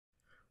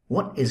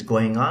What is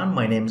going on?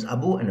 My name is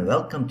Abu and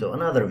welcome to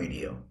another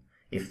video.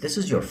 If this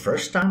is your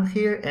first time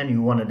here and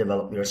you want to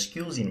develop your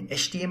skills in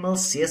HTML,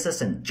 CSS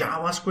and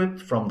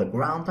JavaScript from the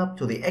ground up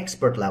to the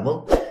expert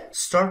level,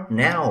 start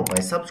now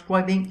by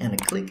subscribing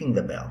and clicking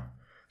the bell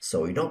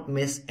so you don't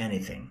miss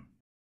anything.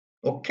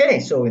 Okay,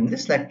 so in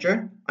this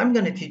lecture, I'm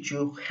going to teach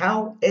you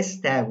how S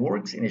tag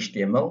works in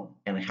HTML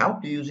and how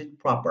to use it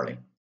properly.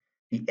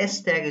 The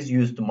S tag is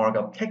used to mark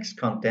up text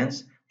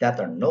contents that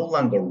are no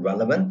longer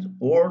relevant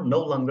or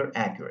no longer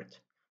accurate,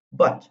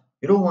 but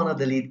you don't want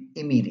to delete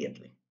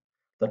immediately.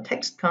 The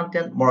text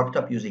content marked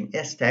up using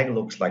S tag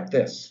looks like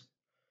this.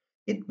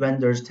 It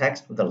renders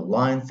text with a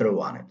line through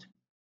on it.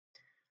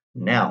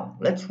 Now,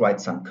 let's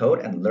write some code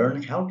and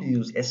learn how to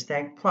use S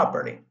tag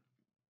properly.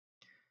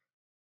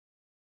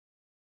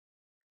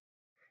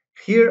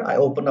 Here I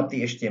open up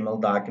the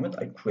HTML document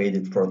I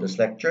created for this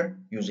lecture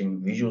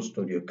using Visual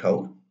Studio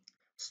Code.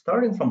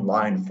 Starting from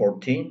line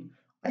 14,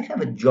 I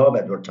have a job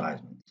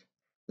advertisement.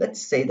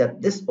 Let's say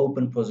that this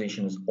open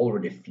position is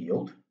already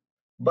filled,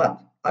 but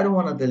I don't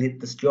want to delete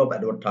this job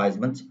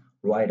advertisement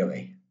right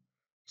away.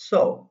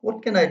 So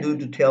what can I do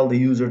to tell the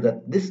user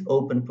that this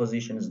open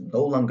position is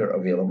no longer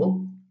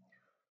available?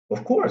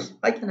 Of course,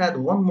 I can add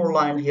one more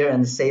line here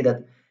and say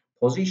that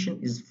position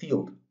is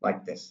filled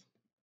like this.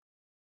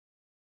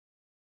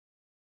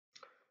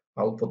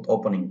 I'll put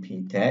opening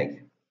p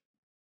tag,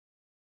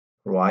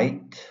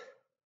 right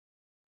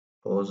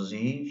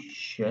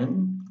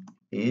position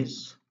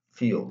is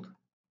filled,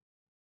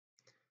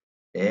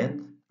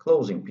 and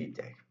closing p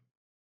tag.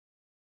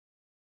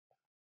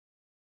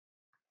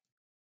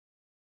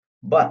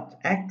 But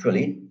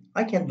actually,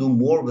 I can do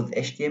more with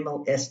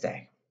HTML S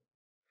tag.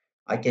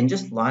 I can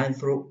just line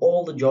through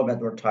all the job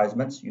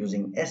advertisements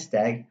using S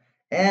tag,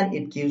 and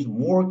it gives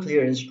more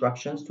clear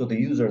instructions to the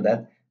user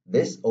that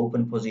this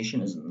open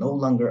position is no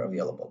longer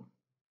available.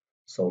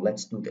 So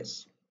let's do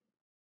this.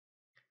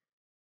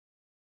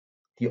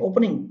 The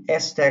opening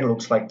S tag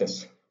looks like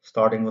this,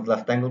 starting with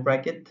left angle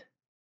bracket,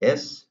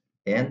 S,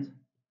 and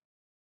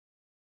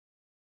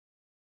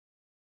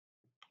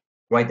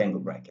right angle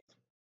bracket.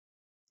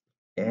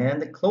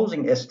 And the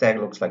closing S tag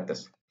looks like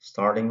this,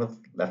 starting with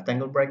left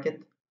angle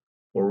bracket,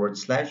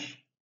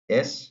 /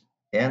 S,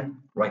 and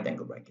right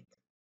angle bracket.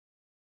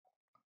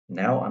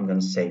 Now I'm going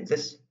to save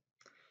this.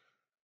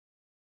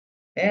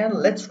 And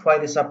let's try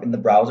this up in the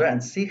browser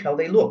and see how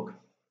they look.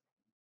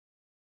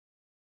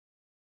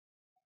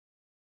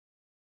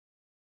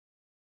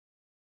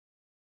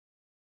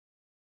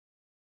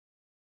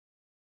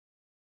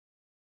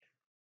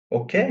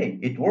 Okay,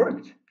 it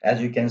worked.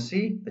 As you can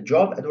see, the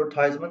job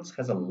advertisements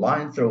has a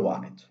line through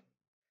on it.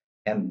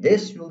 And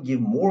this will give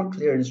more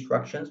clear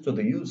instructions to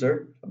the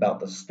user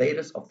about the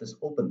status of this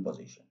open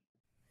position.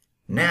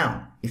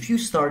 Now, if you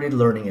started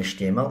learning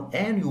HTML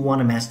and you want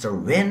to master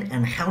when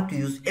and how to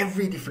use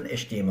every different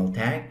HTML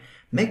tag,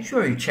 make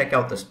sure you check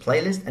out this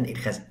playlist and it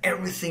has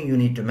everything you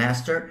need to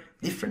master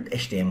different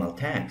HTML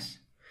tags.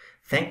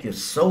 Thank you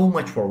so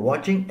much for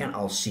watching and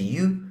I'll see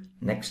you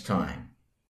next time.